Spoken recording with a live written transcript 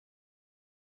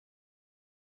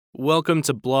Welcome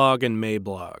to Blog and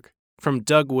Mablog from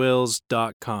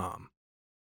DougWills.com.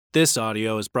 This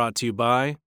audio is brought to you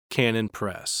by Canon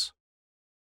Press.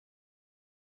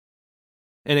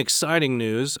 In exciting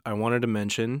news, I wanted to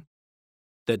mention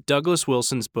that Douglas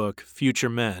Wilson's book, Future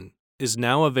Men, is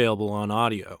now available on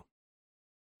audio.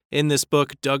 In this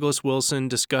book, Douglas Wilson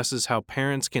discusses how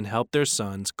parents can help their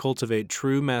sons cultivate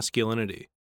true masculinity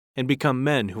and become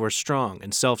men who are strong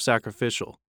and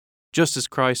self-sacrificial, just as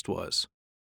Christ was.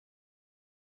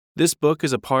 This book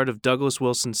is a part of Douglas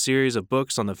Wilson's series of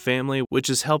books on the family, which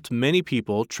has helped many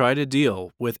people try to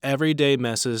deal with everyday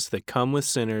messes that come with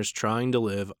sinners trying to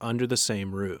live under the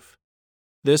same roof.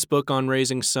 This book on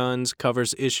raising sons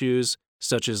covers issues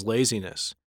such as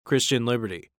laziness, Christian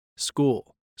liberty,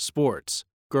 school, sports,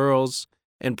 girls,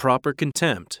 and proper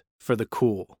contempt for the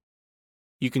cool.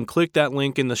 You can click that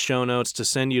link in the show notes to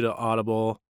send you to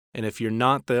Audible, and if you're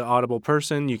not the Audible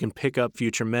person, you can pick up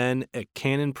Future Men at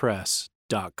canonpress.com.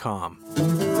 The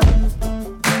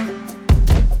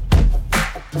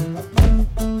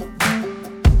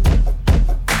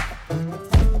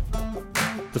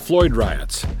Floyd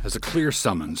Riots has a clear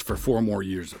summons for 4 more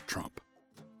years of Trump.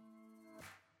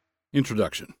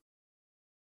 Introduction.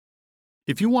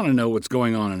 If you want to know what's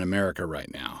going on in America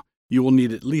right now, you will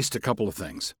need at least a couple of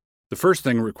things. The first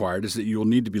thing required is that you will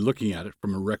need to be looking at it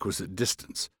from a requisite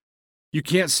distance. You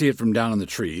can't see it from down in the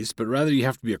trees, but rather you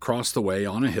have to be across the way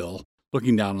on a hill,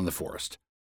 looking down on the forest.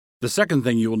 The second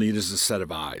thing you will need is a set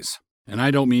of eyes. And I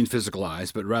don't mean physical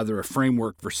eyes, but rather a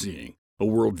framework for seeing, a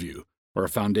worldview, or a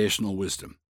foundational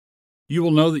wisdom. You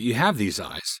will know that you have these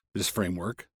eyes, this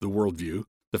framework, the worldview,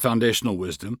 the foundational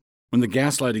wisdom, when the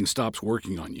gaslighting stops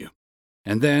working on you.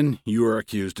 And then you are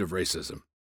accused of racism.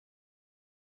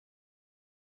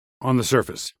 On the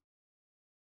surface.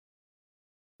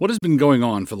 What has been going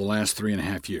on for the last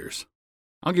 3.5 years?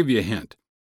 I'll give you a hint.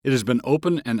 It has been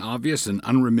open and obvious and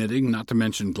unremitting, not to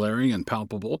mention glaring and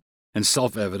palpable, and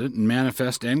self-evident and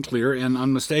manifest and clear and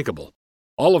unmistakable.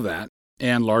 All of that,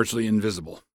 and largely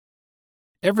invisible.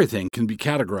 Everything can be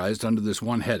categorized under this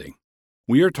one heading.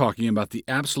 We are talking about the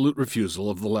absolute refusal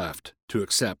of the left to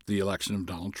accept the election of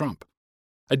Donald Trump.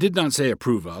 I did not say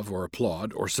approve of or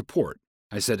applaud or support.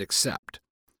 I said accept.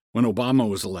 When Obama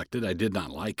was elected, I did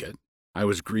not like it. I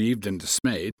was grieved and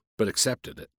dismayed, but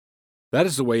accepted it. That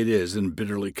is the way it is in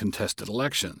bitterly contested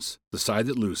elections. The side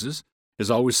that loses is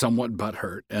always somewhat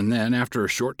butthurt, and then, after a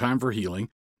short time for healing,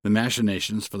 the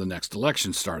machinations for the next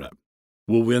election start up.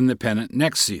 We'll win the pennant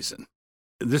next season.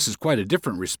 This is quite a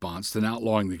different response than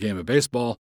outlawing the game of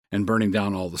baseball and burning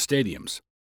down all the stadiums.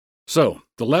 So,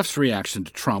 the left's reaction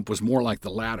to Trump was more like the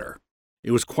latter.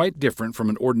 It was quite different from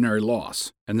an ordinary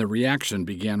loss, and the reaction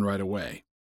began right away.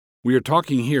 We are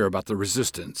talking here about the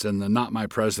resistance and the not my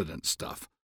president stuff,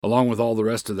 along with all the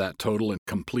rest of that total and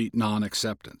complete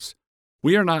non-acceptance.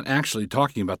 We are not actually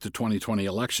talking about the 2020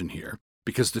 election here,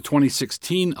 because the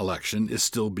 2016 election is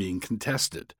still being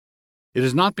contested. It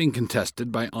is not being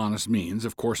contested by honest means,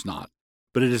 of course not,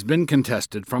 but it has been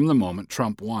contested from the moment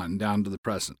Trump won down to the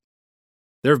present.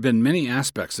 There have been many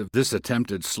aspects of this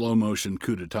attempted slow-motion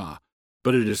coup d'etat,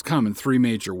 but it has come in 3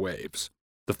 major waves.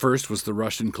 The first was the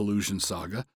Russian collusion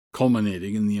saga,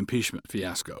 culminating in the impeachment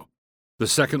fiasco. The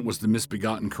second was the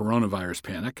misbegotten coronavirus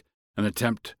panic, an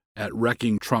attempt at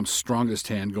wrecking Trump's strongest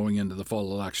hand going into the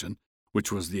fall election,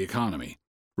 which was the economy.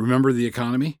 Remember the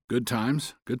economy? Good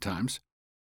times, good times.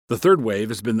 The third wave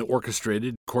has been the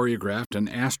orchestrated, choreographed, and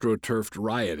astroturfed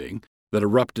rioting that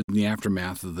erupted in the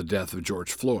aftermath of the death of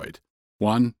George Floyd.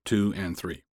 1, 2, and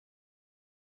 3.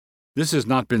 This has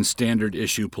not been standard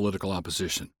issue political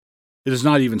opposition. It is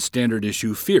not even standard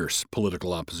issue fierce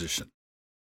political opposition.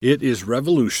 It is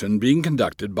revolution being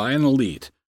conducted by an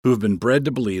elite who have been bred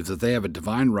to believe that they have a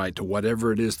divine right to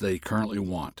whatever it is they currently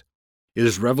want. It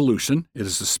is revolution, it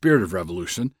is the spirit of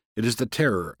revolution, it is the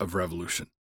terror of revolution.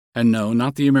 And no,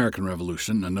 not the American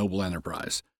Revolution, a noble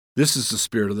enterprise. This is the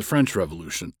spirit of the French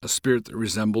Revolution, a spirit that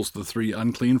resembles the 3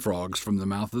 unclean frogs from the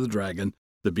mouth of the dragon,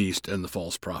 the beast, and the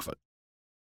false prophet.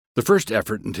 The first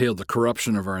effort entailed the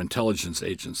corruption of our intelligence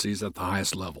agencies at the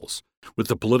highest levels, with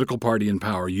the political party in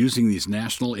power using these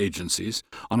national agencies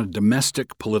on a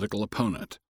domestic political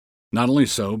opponent. Not only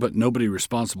so, but nobody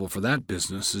responsible for that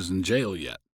business is in jail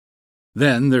yet.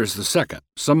 Then there's the second.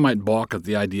 Some might balk at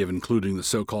the idea of including the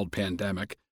so-called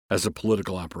pandemic as a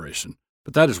political operation,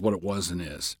 but that is what it was and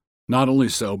is. Not only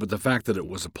so, but the fact that it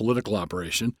was a political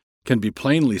operation can be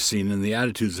plainly seen in the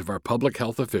attitudes of our public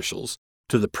health officials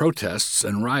to the protests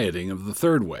and rioting of the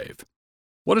third wave.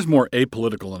 What is more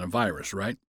apolitical than a virus,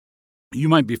 right? You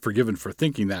might be forgiven for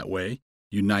thinking that way,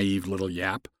 you naive little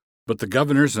yap, but the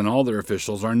governors and all their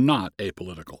officials are not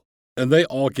apolitical. And they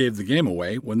all gave the game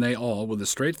away when they all, with a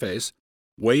straight face,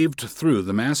 waved through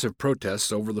the massive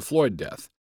protests over the Floyd death,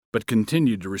 but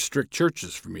continued to restrict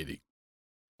churches from meeting.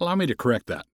 Allow me to correct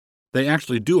that. They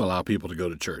actually do allow people to go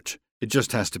to church. It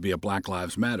just has to be a Black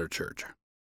Lives Matter church.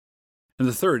 And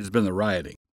the third has been the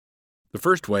rioting. The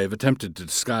first wave attempted to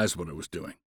disguise what it was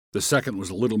doing. The second was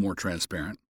a little more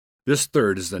transparent. This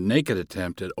third is the naked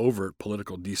attempt at overt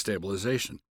political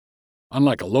destabilization.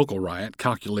 Unlike a local riot,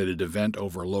 calculated event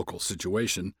over a local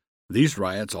situation, these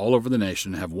riots all over the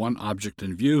nation have one object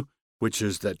in view, which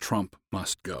is that Trump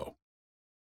must go.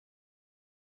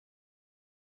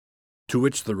 To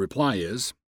which the reply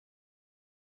is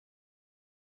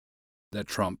that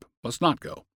Trump must not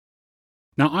go.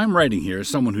 Now, I'm writing here as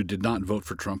someone who did not vote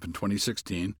for Trump in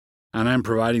 2016, and I'm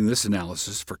providing this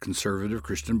analysis for conservative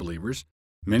Christian believers,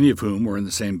 many of whom were in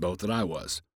the same boat that I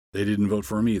was. They didn't vote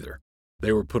for him either.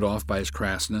 They were put off by his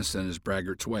crassness and his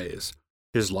braggart's ways.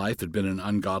 His life had been an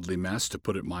ungodly mess, to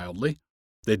put it mildly.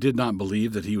 They did not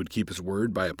believe that he would keep his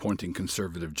word by appointing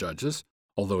conservative judges,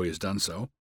 although he has done so.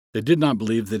 They did not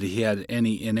believe that he had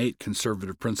any innate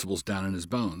conservative principles down in his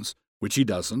bones, which he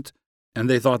doesn't, and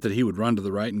they thought that he would run to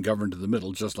the right and govern to the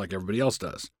middle just like everybody else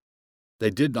does.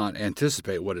 They did not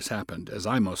anticipate what has happened, as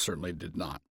I most certainly did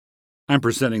not. I'm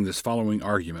presenting this following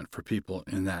argument for people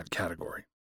in that category.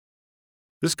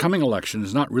 This coming election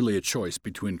is not really a choice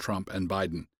between Trump and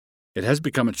Biden. It has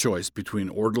become a choice between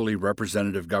orderly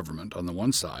representative government on the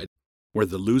one side, where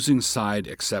the losing side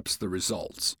accepts the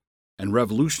results, and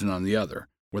revolution on the other,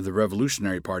 where the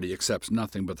Revolutionary Party accepts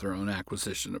nothing but their own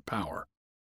acquisition of power.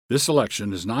 This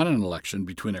election is not an election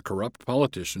between a corrupt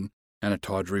politician and a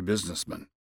tawdry businessman,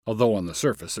 although on the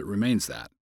surface it remains that.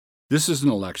 This is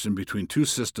an election between two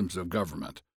systems of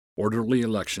government, orderly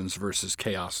elections versus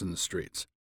chaos in the streets.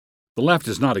 The left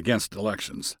is not against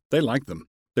elections. They like them.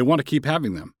 They want to keep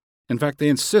having them. In fact, they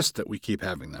insist that we keep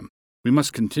having them. We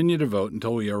must continue to vote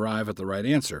until we arrive at the right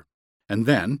answer. And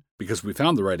then, because we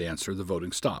found the right answer, the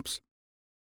voting stops.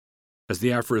 As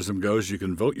the aphorism goes, you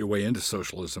can vote your way into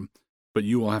socialism, but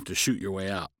you will have to shoot your way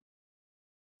out.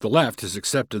 The left has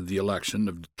accepted the election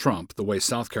of Trump the way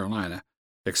South Carolina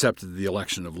accepted the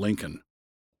election of Lincoln.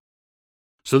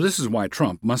 So this is why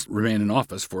Trump must remain in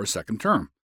office for a second term.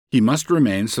 He must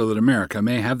remain so that America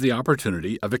may have the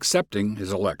opportunity of accepting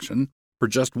his election for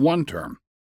just one term.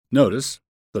 Notice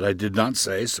that I did not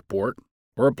say support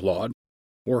or applaud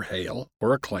or hail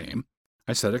or acclaim.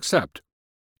 I said accept.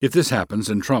 If this happens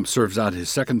and Trump serves out his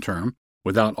second term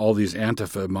without all these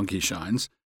Antifa monkey shines,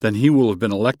 then he will have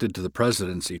been elected to the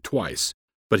presidency twice,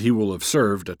 but he will have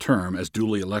served a term as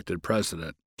duly elected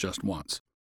president just once.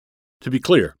 To be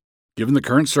clear, given the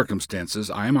current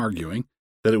circumstances, I am arguing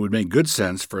that it would make good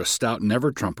sense for a stout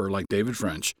never-Trumper like David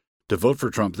French to vote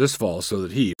for Trump this fall so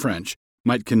that he, French,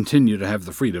 might continue to have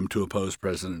the freedom to oppose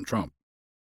President Trump.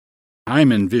 I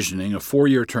am envisioning a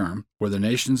 4-year term where the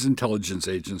nation's intelligence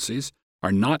agencies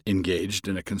are not engaged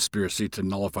in a conspiracy to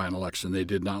nullify an election they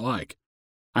did not like.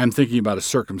 I am thinking about a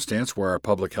circumstance where our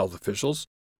public health officials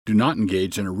do not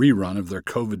engage in a rerun of their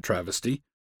COVID travesty,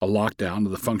 a lockdown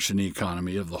of the functioning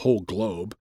economy of the whole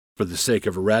globe, for the sake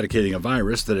of eradicating a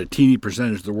virus that a teeny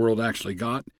percentage of the world actually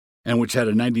got, and which had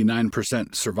a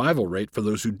 99% survival rate for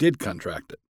those who did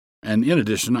contract it. And in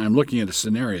addition, I am looking at a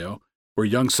scenario where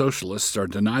young socialists are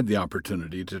denied the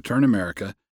opportunity to turn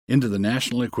America into the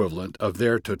national equivalent of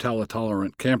their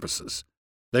totalitarian campuses.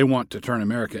 They want to turn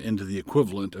America into the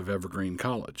equivalent of Evergreen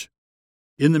College.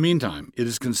 In the meantime, it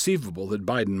is conceivable that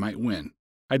Biden might win.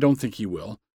 I don't think he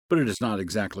will, but it is not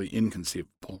exactly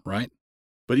inconceivable, right?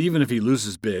 But even if he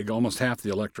loses big, almost half the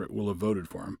electorate will have voted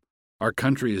for him. Our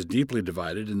country is deeply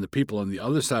divided, and the people on the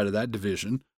other side of that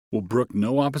division will brook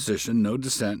no opposition, no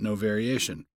dissent, no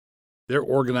variation. Their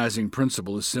organizing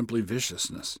principle is simply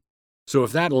viciousness. So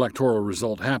if that electoral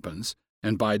result happens,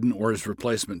 and Biden or his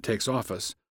replacement takes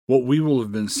office, what we will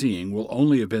have been seeing will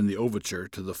only have been the overture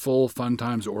to the full Fun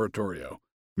Times oratorio,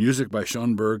 music by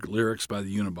Schoenberg, lyrics by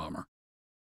the Unabomber.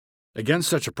 Against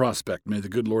such a prospect, may the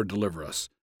good Lord deliver us,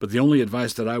 but the only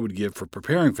advice that I would give for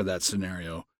preparing for that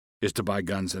scenario is to buy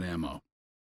guns and ammo.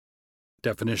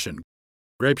 Definition: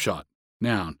 grape shot,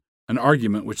 noun, an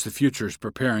argument which the future is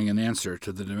preparing in answer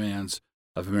to the demands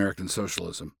of American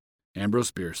socialism.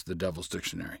 Ambrose Bierce, The Devil's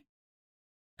Dictionary.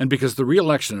 And because the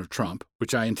re-election of Trump,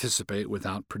 which I anticipate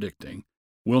without predicting,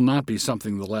 will not be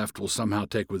something the left will somehow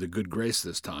take with a good grace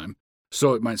this time,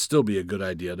 so it might still be a good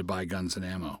idea to buy guns and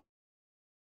ammo.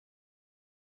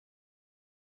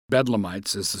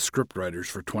 Bedlamites as the scriptwriters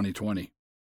for 2020.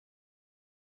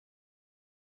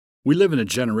 We live in a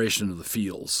generation of the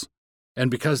feels, and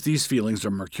because these feelings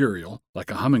are mercurial,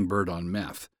 like a hummingbird on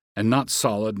meth, and not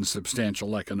solid and substantial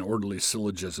like an orderly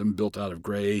syllogism built out of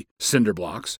gray cinder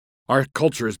blocks, our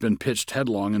culture has been pitched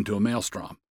headlong into a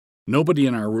maelstrom. Nobody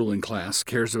in our ruling class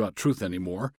cares about truth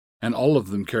anymore, and all of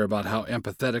them care about how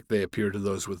empathetic they appear to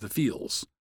those with the feels.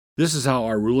 This is how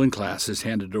our ruling class has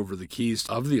handed over the keys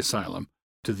of the asylum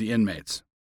to the inmates.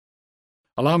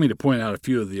 Allow me to point out a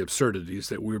few of the absurdities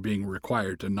that we're being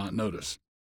required to not notice.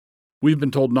 We've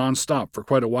been told nonstop for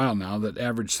quite a while now that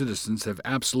average citizens have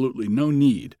absolutely no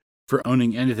need for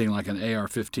owning anything like an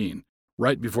AR-15,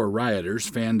 right before rioters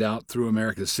fanned out through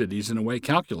America's cities in a way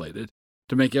calculated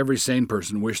to make every sane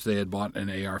person wish they had bought an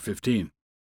AR-15.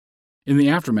 In the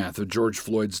aftermath of George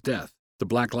Floyd's death, the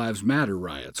Black Lives Matter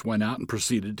riots went out and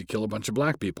proceeded to kill a bunch of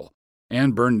black people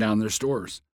and burn down their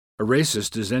stores. A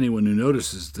racist is anyone who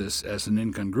notices this as an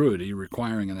incongruity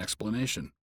requiring an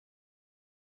explanation.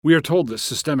 We are told that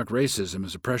systemic racism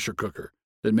is a pressure cooker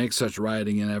that makes such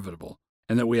rioting inevitable,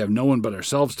 and that we have no one but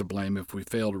ourselves to blame if we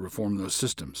fail to reform those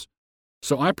systems.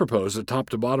 So I propose a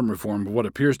top-to-bottom reform of what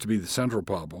appears to be the central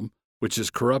problem, which is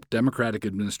corrupt democratic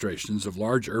administrations of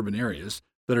large urban areas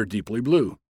that are deeply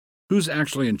blue. Who's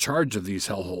actually in charge of these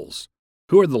hellholes?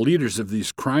 Who are the leaders of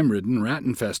these crime-ridden,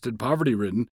 rat-infested,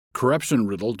 poverty-ridden,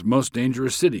 corruption-riddled, most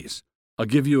dangerous cities? I'll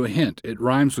give you a hint. It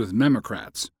rhymes with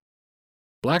memocrats.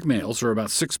 Black males are about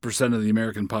 6% of the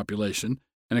American population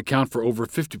and account for over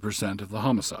 50% of the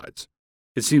homicides.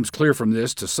 It seems clear from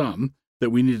this to some that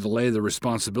we need to lay the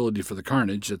responsibility for the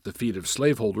carnage at the feet of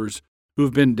slaveholders who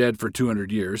have been dead for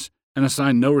 200 years and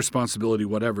assign no responsibility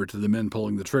whatever to the men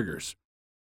pulling the triggers.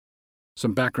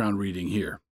 Some background reading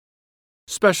here.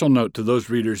 Special note to those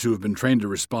readers who have been trained to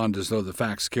respond as though the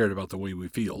facts cared about the way we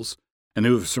feels, and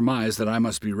who have surmised that I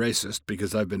must be racist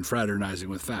because I've been fraternizing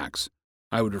with facts.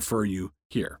 I would refer you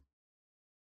here.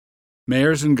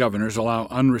 Mayors and governors allow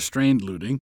unrestrained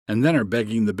looting and then are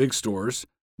begging the big stores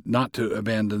not to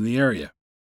abandon the area.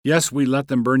 Yes, we let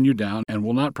them burn you down and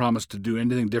will not promise to do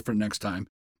anything different next time,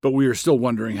 but we are still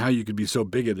wondering how you could be so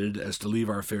bigoted as to leave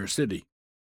our fair city.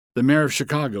 The mayor of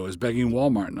Chicago is begging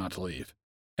Walmart not to leave.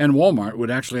 And Walmart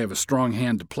would actually have a strong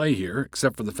hand to play here,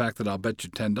 except for the fact that I'll bet you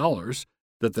 $10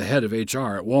 that the head of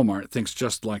HR at Walmart thinks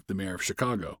just like the mayor of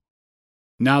Chicago.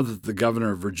 Now that the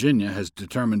governor of Virginia has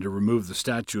determined to remove the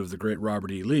statue of the great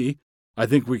Robert E. Lee, I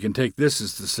think we can take this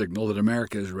as the signal that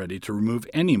America is ready to remove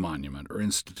any monument or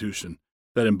institution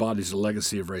that embodies a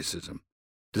legacy of racism.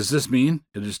 Does this mean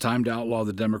it is time to outlaw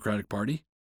the Democratic Party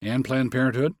and Planned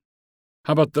Parenthood?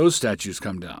 How about those statues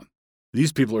come down?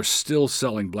 These people are still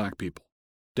selling black people.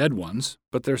 Dead ones,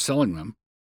 but they're selling them.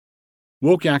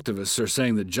 Woke activists are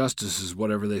saying that justice is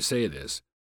whatever they say it is.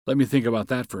 Let me think about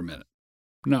that for a minute.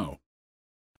 No.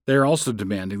 They are also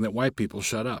demanding that white people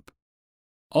shut up.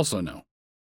 Also no.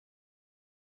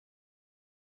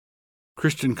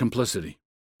 Christian complicity.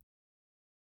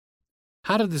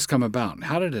 How did this come about?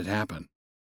 How did it happen?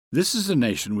 This is a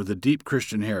nation with a deep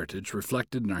Christian heritage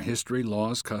reflected in our history,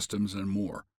 laws, customs, and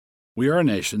more. We are a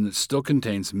nation that still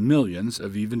contains millions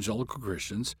of evangelical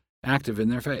Christians active in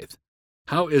their faith.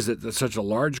 How is it that such a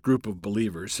large group of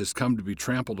believers has come to be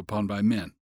trampled upon by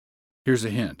men? Here's a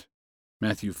hint.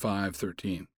 Matthew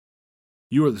 5:13.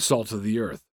 You are the salt of the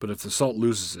earth, but if the salt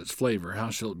loses its flavor, how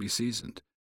shall it be seasoned?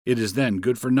 It is then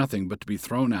good for nothing but to be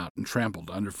thrown out and trampled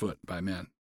underfoot by men.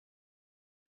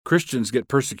 Christians get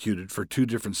persecuted for two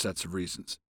different sets of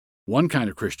reasons. One kind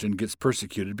of Christian gets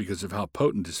persecuted because of how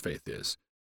potent his faith is.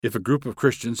 If a group of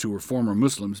Christians who were former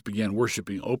Muslims began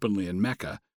worshiping openly in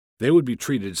Mecca, they would be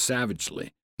treated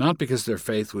savagely, not because their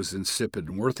faith was insipid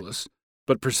and worthless,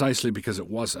 but precisely because it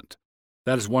wasn't.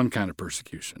 That is one kind of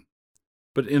persecution.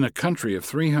 But in a country of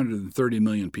 330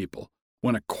 million people,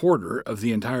 when a quarter of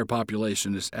the entire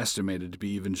population is estimated to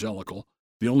be evangelical,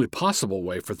 the only possible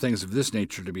way for things of this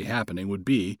nature to be happening would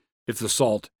be if the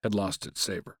salt had lost its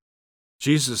savor.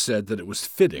 Jesus said that it was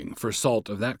fitting for salt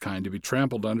of that kind to be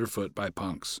trampled underfoot by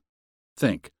punks.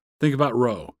 Think about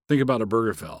Roe, think about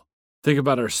Obergefell, think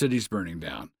about our cities burning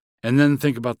down, and then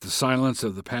think about the silence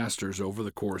of the pastors over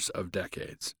the course of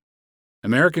decades.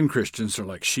 American Christians are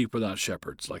like sheep without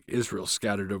shepherds, like Israel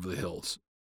scattered over the hills.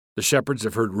 The shepherds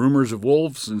have heard rumors of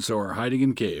wolves and so are hiding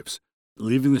in caves,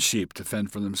 leaving the sheep to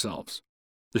fend for themselves.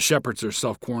 The shepherds are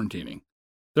self-quarantining.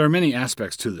 There are many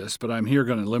aspects to this, but I'm here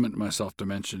going to limit myself to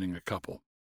mentioning a couple.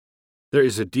 There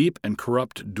is a deep and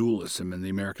corrupt dualism in the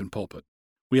American pulpit.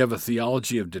 We have a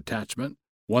theology of detachment,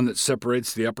 one that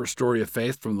separates the upper story of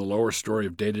faith from the lower story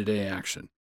of day-to-day action.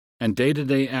 And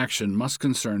day-to-day action must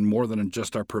concern more than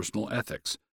just our personal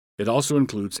ethics. It also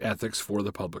includes ethics for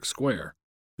the public square.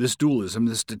 This dualism,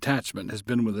 this detachment, has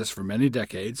been with us for many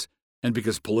decades, and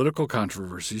because political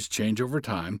controversies change over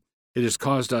time, it has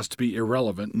caused us to be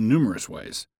irrelevant in numerous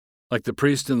ways. Like the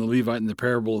priest and the Levite in the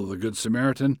parable of the Good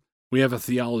Samaritan, we have a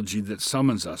theology that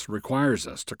summons us, requires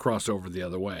us to cross over the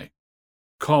other way.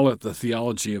 Call it the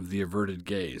theology of the averted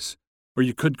gaze, or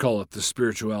you could call it the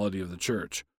spirituality of the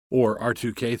church, or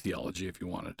R2K theology if you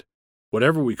wanted.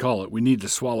 Whatever we call it, we need to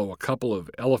swallow a couple of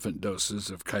elephant doses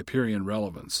of Kuyperian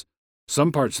relevance.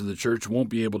 Some parts of the church won't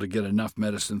be able to get enough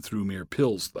medicine through mere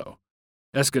pills, though.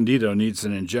 Escondido needs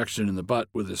an injection in the butt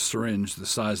with a syringe the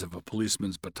size of a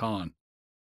policeman's baton.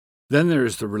 Then there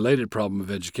is the related problem of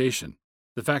education.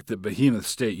 The fact that Behemoth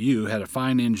State U had a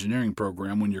fine engineering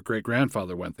program when your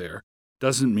great-grandfather went there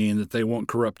doesn't mean that they won't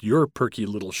corrupt your perky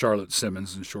little Charlotte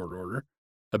Simmons in short order.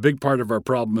 A big part of our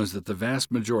problem is that the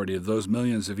vast majority of those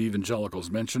millions of evangelicals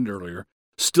mentioned earlier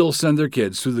still send their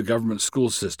kids through the government school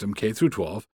system K through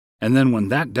 12, and then when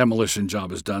that demolition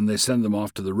job is done, they send them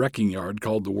off to the wrecking yard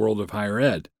called the world of higher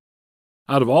ed.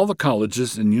 Out of all the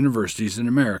colleges and universities in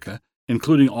America,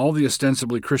 including all the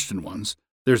ostensibly Christian ones,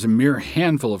 there's a mere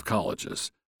handful of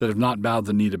colleges that have not bowed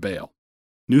the knee to Baal.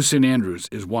 New St. Andrews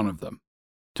is one of them.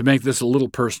 To make this a little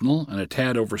personal and a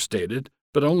tad overstated,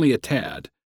 but only a tad,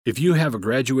 if you have a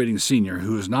graduating senior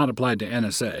who has not applied to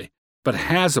NSA, but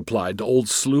has applied to Old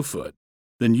Slewfoot,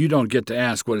 then you don't get to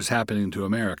ask what is happening to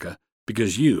America,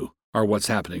 because you are what's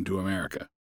happening to America.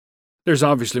 There's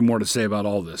obviously more to say about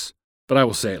all this, but I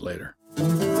will say it later.